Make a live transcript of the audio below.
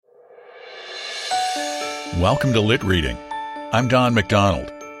Welcome to Lit Reading. I'm Don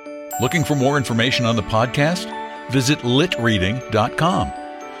McDonald. Looking for more information on the podcast? Visit litreading.com.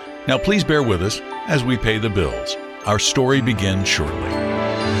 Now please bear with us as we pay the bills. Our story begins shortly.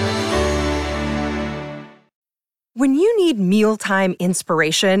 When you need mealtime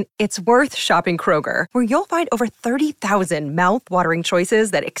inspiration, it's worth shopping Kroger, where you'll find over 30,000 mouth-watering choices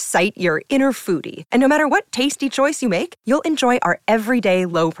that excite your inner foodie. And no matter what tasty choice you make, you'll enjoy our everyday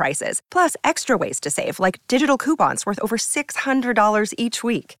low prices, plus extra ways to save, like digital coupons worth over $600 each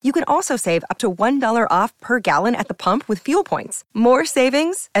week. You can also save up to $1 off per gallon at the pump with fuel points. More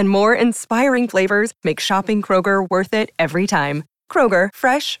savings and more inspiring flavors make shopping Kroger worth it every time. Kroger,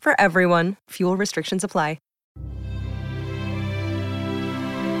 fresh for everyone. Fuel restrictions apply.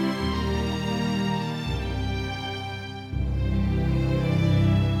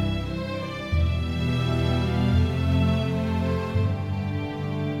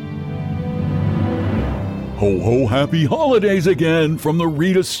 Ho, ho, happy holidays again from the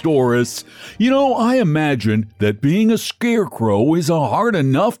Rita Storis. You know, I imagine that being a scarecrow is a hard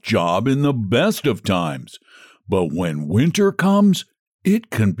enough job in the best of times. But when winter comes, it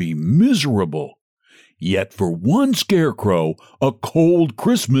can be miserable. Yet for one scarecrow, a cold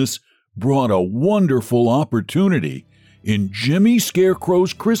Christmas brought a wonderful opportunity in Jimmy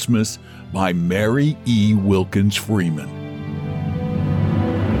Scarecrow's Christmas by Mary E. Wilkins Freeman.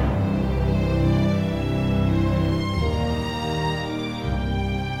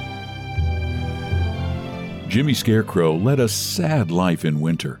 Jimmy Scarecrow led a sad life in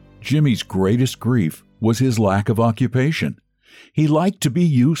winter. Jimmy's greatest grief was his lack of occupation. He liked to be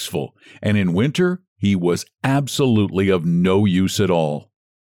useful, and in winter, he was absolutely of no use at all.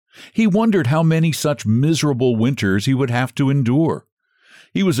 He wondered how many such miserable winters he would have to endure.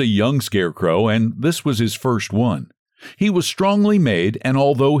 He was a young scarecrow, and this was his first one. He was strongly made, and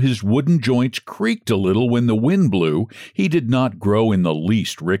although his wooden joints creaked a little when the wind blew, he did not grow in the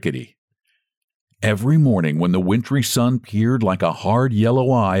least rickety. Every morning when the wintry sun peered like a hard yellow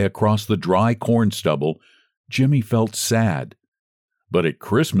eye across the dry corn stubble, Jimmy felt sad. But at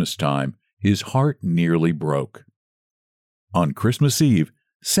Christmas time, his heart nearly broke. On Christmas Eve,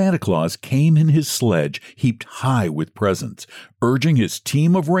 Santa Claus came in his sledge heaped high with presents, urging his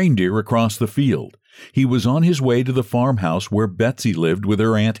team of reindeer across the field. He was on his way to the farmhouse where Betsy lived with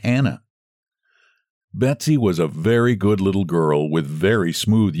her Aunt Hannah. Betsy was a very good little girl with very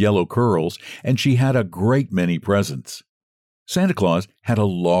smooth yellow curls, and she had a great many presents. Santa Claus had a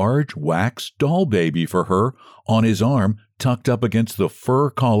large wax doll baby for her on his arm tucked up against the fur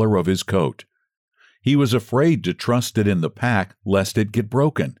collar of his coat. He was afraid to trust it in the pack lest it get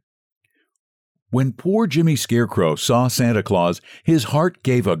broken. When poor Jimmy Scarecrow saw Santa Claus, his heart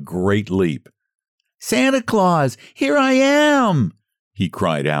gave a great leap. "Santa Claus, here I am!" he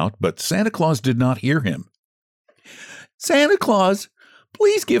cried out, but Santa Claus did not hear him. "Santa Claus,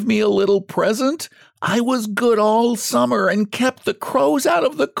 please give me a little present. I was good all summer and kept the crows out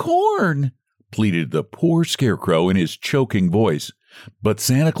of the corn," pleaded the poor scarecrow in his choking voice. But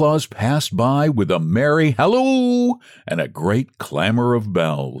Santa Claus passed by with a merry halloo and a great clamor of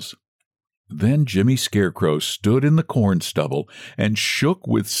bells. Then Jimmy Scarecrow stood in the corn stubble and shook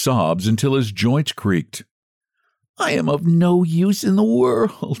with sobs until his joints creaked. "I am of no use in the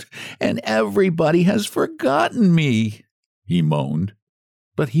world, and everybody has forgotten me," he moaned.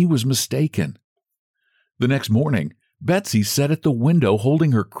 But he was mistaken. The next morning, Betsy sat at the window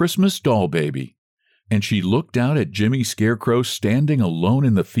holding her Christmas doll baby, and she looked out at Jimmy Scarecrow standing alone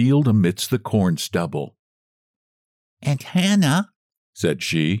in the field amidst the corn stubble. "Aunt Hannah," said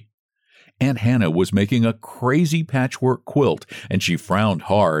she. Aunt Hannah was making a crazy patchwork quilt, and she frowned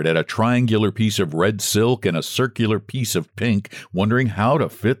hard at a triangular piece of red silk and a circular piece of pink, wondering how to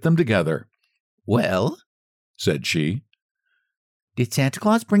fit them together. "Well," said she, "did Santa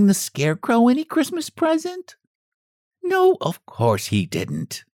Claus bring the Scarecrow any Christmas present?" "No, of course he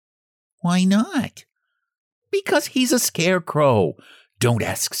didn't." "Why not?" "Because he's a scarecrow. Don't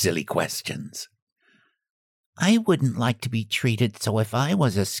ask silly questions." "I wouldn't like to be treated so if I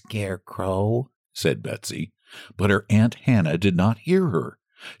was a scarecrow," said Betsy, but her Aunt Hannah did not hear her.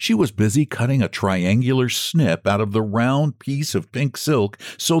 She was busy cutting a triangular snip out of the round piece of pink silk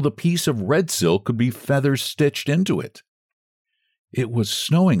so the piece of red silk could be feathers stitched into it. It was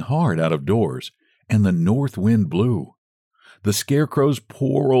snowing hard out of doors, and the north wind blew. The scarecrow's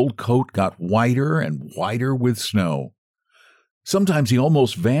poor old coat got whiter and whiter with snow. Sometimes he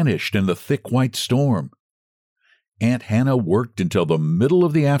almost vanished in the thick white storm. Aunt Hannah worked until the middle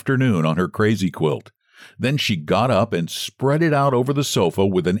of the afternoon on her crazy quilt. Then she got up and spread it out over the sofa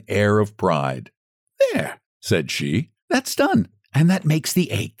with an air of pride. "There," said she, "that's done. And that makes the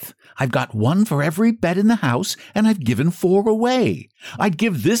 8th. I've got one for every bed in the house, and I've given 4 away. I'd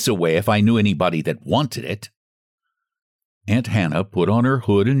give this away if I knew anybody that wanted it." Aunt Hannah put on her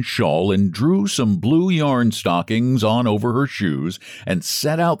hood and shawl and drew some blue yarn stockings on over her shoes and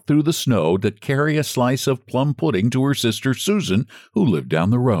set out through the snow to carry a slice of plum pudding to her sister Susan, who lived down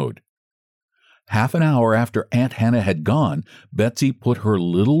the road. Half an hour after Aunt Hannah had gone, Betsy put her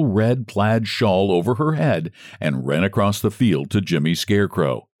little red plaid shawl over her head and ran across the field to Jimmy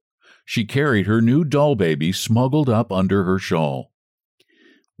Scarecrow. She carried her new doll baby smuggled up under her shawl.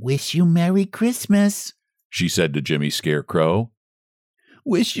 "Wish you Merry Christmas," she said to Jimmy Scarecrow.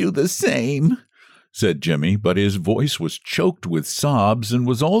 "Wish you the same," said Jimmy, but his voice was choked with sobs and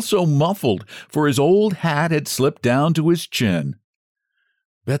was also muffled, for his old hat had slipped down to his chin.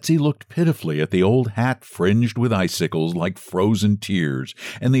 Betsy looked pitifully at the old hat fringed with icicles like frozen tears,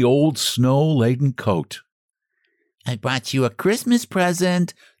 and the old snow-laden coat. "I brought you a Christmas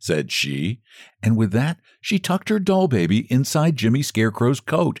present," said she, and with that she tucked her doll baby inside Jimmy Scarecrow's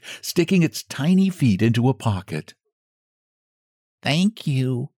coat, sticking its tiny feet into a pocket. "Thank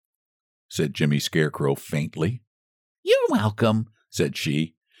you," said Jimmy Scarecrow faintly. "You're welcome," said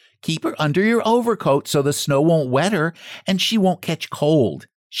she. "Keep her under your overcoat so the snow won't wet her and she won't catch cold.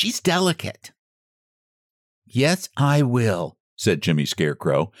 She's delicate." "Yes, I will," said Jimmy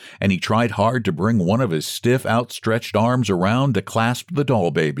Scarecrow, and he tried hard to bring one of his stiff, outstretched arms around to clasp the doll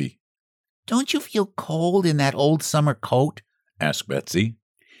baby. "Don't you feel cold in that old summer coat?" asked Betsy.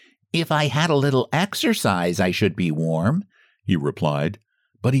 "If I had a little exercise, I should be warm," he replied,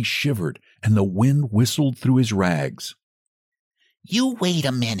 but he shivered, and the wind whistled through his rags. "You wait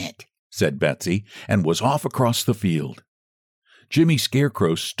a minute," said Betsy, and was off across the field. Jimmy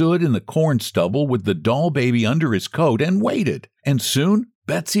Scarecrow stood in the corn stubble with the doll baby under his coat and waited, and soon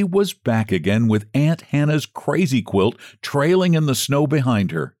Betsy was back again with Aunt Hannah's crazy quilt trailing in the snow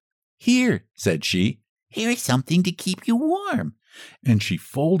behind her. "Here," said she, "here's something to keep you warm," and she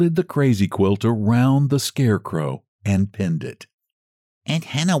folded the crazy quilt around the Scarecrow and pinned it. "Aunt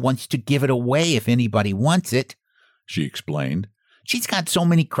Hannah wants to give it away if anybody wants it," she explained. "She's got so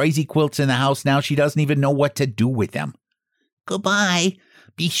many crazy quilts in the house now she doesn't even know what to do with them. Goodbye.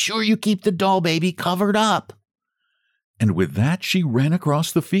 Be sure you keep the doll baby covered up." And with that she ran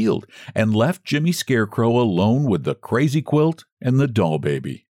across the field and left Jimmy Scarecrow alone with the crazy quilt and the doll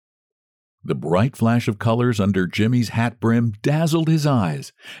baby. The bright flash of colors under Jimmy's hat brim dazzled his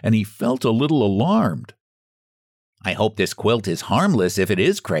eyes, and he felt a little alarmed. "I hope this quilt is harmless if it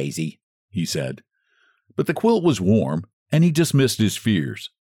is crazy," he said. But the quilt was warm, and he dismissed his fears.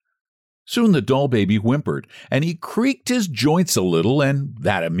 Soon the doll baby whimpered, and he creaked his joints a little, and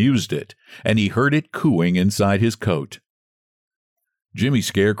that amused it, and he heard it cooing inside his coat. Jimmy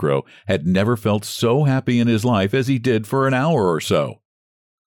Scarecrow had never felt so happy in his life as he did for an hour or so.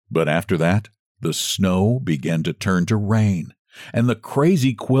 But after that, the snow began to turn to rain, and the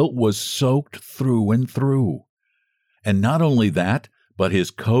crazy quilt was soaked through and through. And not only that, but his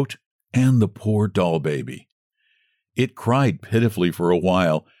coat and the poor doll baby. It cried pitifully for a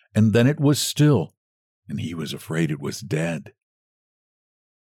while, and then it was still, and he was afraid it was dead.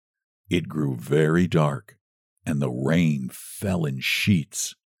 It grew very dark, and the rain fell in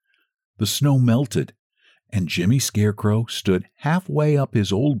sheets. The snow melted, and Jimmy Scarecrow stood halfway up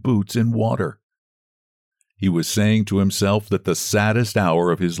his old boots in water. He was saying to himself that the saddest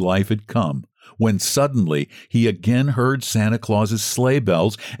hour of his life had come, when suddenly he again heard Santa Claus's sleigh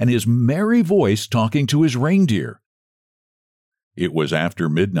bells and his merry voice talking to his reindeer. It was after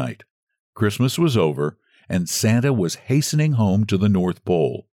midnight. Christmas was over, and Santa was hastening home to the North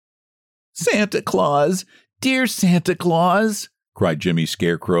Pole. "Santa Claus! Dear Santa Claus!" cried Jimmy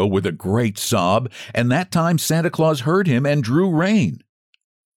Scarecrow with a great sob, and that time Santa Claus heard him and drew rein.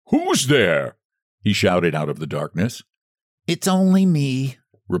 "Who's there?" he shouted out of the darkness. "It's only me,"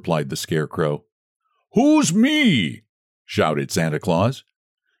 replied the Scarecrow. "Who's me?" shouted Santa Claus.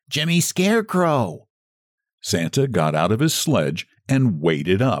 "Jimmy Scarecrow." Santa got out of his sledge and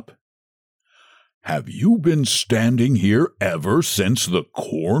waded up. "Have you been standing here ever since the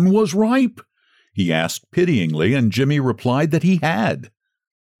corn was ripe?" he asked pityingly, and Jimmy replied that he had.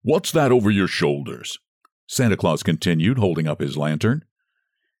 "What's that over your shoulders?" Santa Claus continued, holding up his lantern.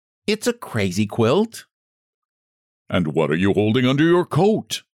 "It's a crazy quilt." "And what are you holding under your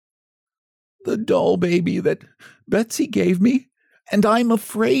coat?" "The doll baby that Betsy gave me, and I'm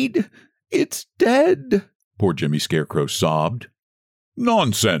afraid it's dead," poor Jimmy Scarecrow sobbed.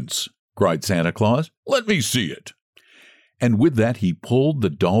 "Nonsense!" cried Santa Claus. "Let me see it." And with that he pulled the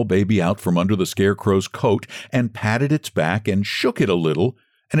doll baby out from under the Scarecrow's coat and patted its back and shook it a little,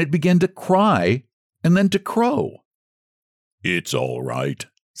 and it began to cry and then to crow. "It's all right,"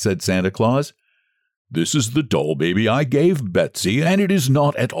 said Santa Claus. "This is the doll baby I gave Betsy, and it is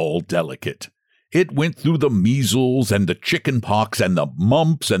not at all delicate. It went through the measles and the chicken pox and the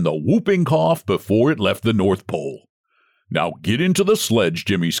mumps and the whooping cough before it left the North Pole. Now get into the sledge,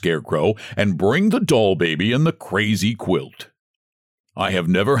 Jimmy Scarecrow, and bring the doll baby and the crazy quilt. I have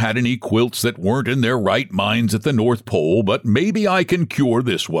never had any quilts that weren't in their right minds at the North Pole, but maybe I can cure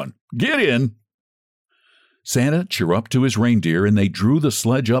this one. Get in." Santa chirruped to his reindeer, and they drew the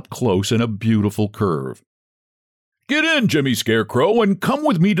sledge up close in a beautiful curve. "Get in, Jimmy Scarecrow, and come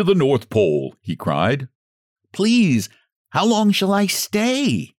with me to the North Pole," he cried. "Please, how long shall I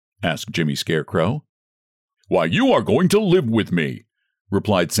stay?" asked Jimmy Scarecrow. "Why, you are going to live with me,"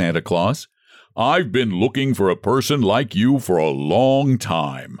 replied Santa Claus. "I've been looking for a person like you for a long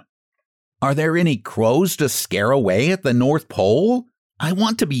time." "Are there any crows to scare away at the North Pole? I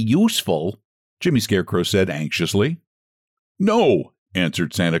want to be useful," Jimmy Scarecrow said anxiously. "No,"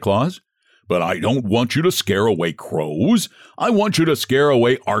 answered Santa Claus, "but I don't want you to scare away crows. I want you to scare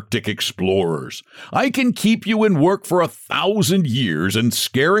away Arctic explorers. I can keep you in work for 1,000 years, and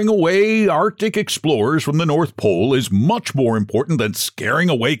scaring away Arctic explorers from the North Pole is much more important than scaring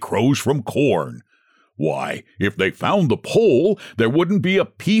away crows from corn. Why, if they found the pole, there wouldn't be a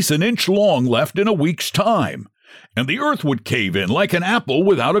piece an inch long left in a week's time, and the earth would cave in like an apple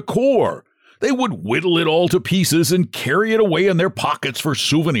without a core. They would whittle it all to pieces and carry it away in their pockets for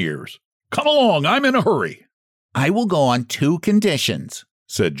souvenirs. Come along, I'm in a hurry." "I will go on 2 conditions,"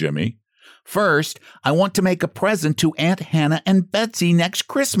 said Jimmy. "First, I want to make a present to Aunt Hannah and Betsy next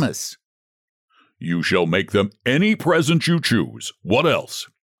Christmas." "You shall make them any present you choose. What else?"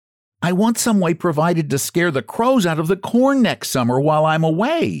 "I want some way provided to scare the crows out of the corn next summer while I'm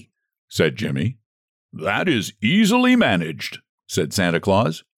away," said Jimmy. "That is easily managed," said Santa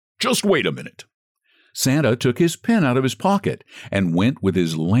Claus. "Just wait a minute." Santa took his pen out of his pocket and went with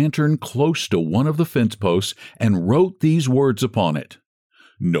his lantern close to one of the fence posts and wrote these words upon it.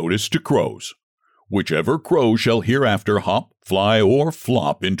 "Notice to crows. Whichever crow shall hereafter hop, fly, or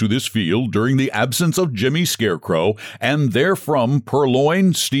flop into this field during the absence of Jimmy Scarecrow, and therefrom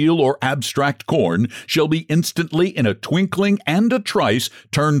purloin, steal, or abstract corn, shall be instantly in a twinkling and a trice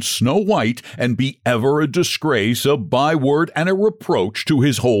turned snow white and be ever a disgrace, a byword, and a reproach to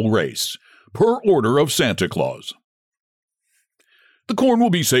his whole race. Per order of Santa Claus." "The corn will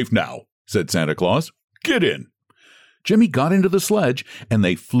be safe now," said Santa Claus. "Get in." Jimmy got into the sledge, and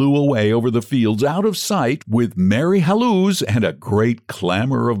they flew away over the fields out of sight with merry halloos and a great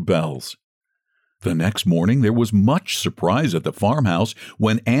clamor of bells. The next morning there was much surprise at the farmhouse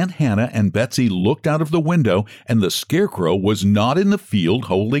when Aunt Hannah and Betsy looked out of the window and the Scarecrow was not in the field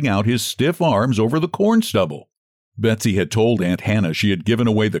holding out his stiff arms over the corn stubble. Betsy had told Aunt Hannah she had given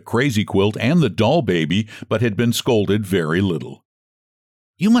away the crazy quilt and the doll baby, but had been scolded very little.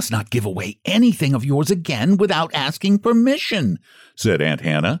 "You must not give away anything of yours again without asking permission," said Aunt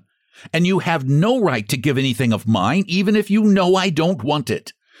Hannah. "And you have no right to give anything of mine, even if you know I don't want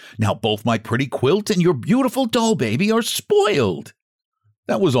it. Now both my pretty quilt and your beautiful doll baby are spoiled."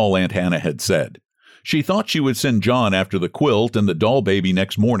 That was all Aunt Hannah had said. She thought she would send John after the quilt and the doll baby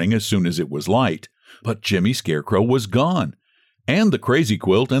next morning as soon as it was light. But Jimmy Scarecrow was gone, and the crazy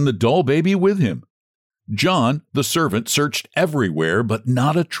quilt and the doll baby with him. John, the servant, searched everywhere, but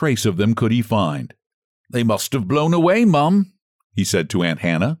not a trace of them could he find. "They must have blown away, Mum," he said to Aunt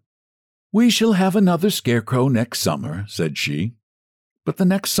Hannah. "We shall have another Scarecrow next summer," said she. But the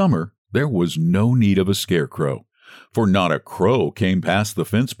next summer there was no need of a scarecrow, for not a crow came past the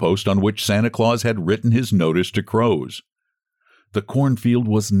fence post on which Santa Claus had written his notice to crows. The cornfield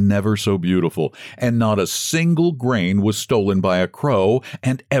was never so beautiful, and not a single grain was stolen by a crow,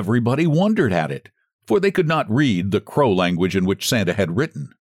 and everybody wondered at it, for they could not read the crow language in which Santa had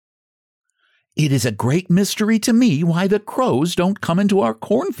written. "It is a great mystery to me why the crows don't come into our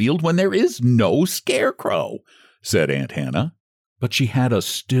cornfield when there is no scarecrow," said Aunt Hannah. But she had a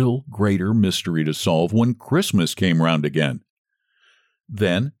still greater mystery to solve when Christmas came round again.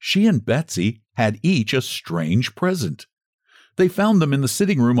 Then she and Betsy had each a strange present. They found them in the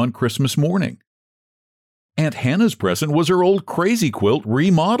sitting room on Christmas morning. Aunt Hannah's present was her old crazy quilt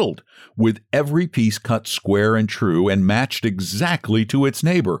remodeled, with every piece cut square and true and matched exactly to its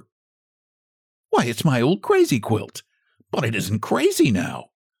neighbor. "Why, it's my old crazy quilt, but it isn't crazy now,"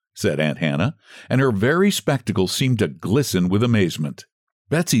 said Aunt Hannah, and her very spectacles seemed to glisten with amazement.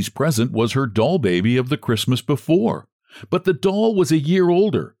 Betsy's present was her doll baby of the Christmas before, but the doll was a year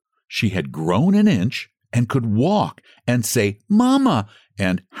older. She had grown an inch and could walk and say "Mama"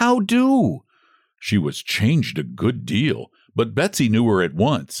 and "How do." She was changed a good deal, but Betsy knew her at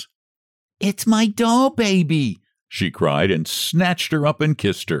once. "It's my doll baby," she cried, and snatched her up and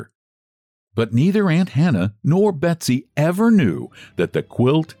kissed her. But neither Aunt Hannah nor Betsy ever knew that the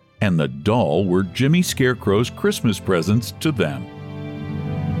quilt and the doll were Jimmy Scarecrow's Christmas presents to them.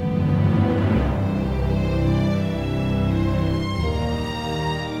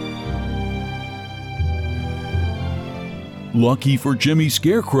 Lucky for Jimmy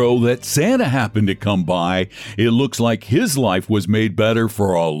Scarecrow that Santa happened to come by. It looks like his life was made better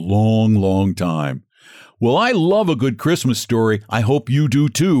for a long, long time. Well, I love a good Christmas story. I hope you do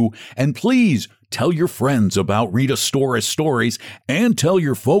too. And please tell your friends about Rita Stora's stories and tell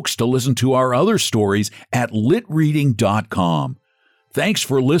your folks to listen to our other stories at litreading.com. Thanks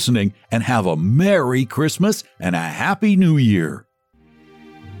for listening and have a Merry Christmas and a Happy New Year.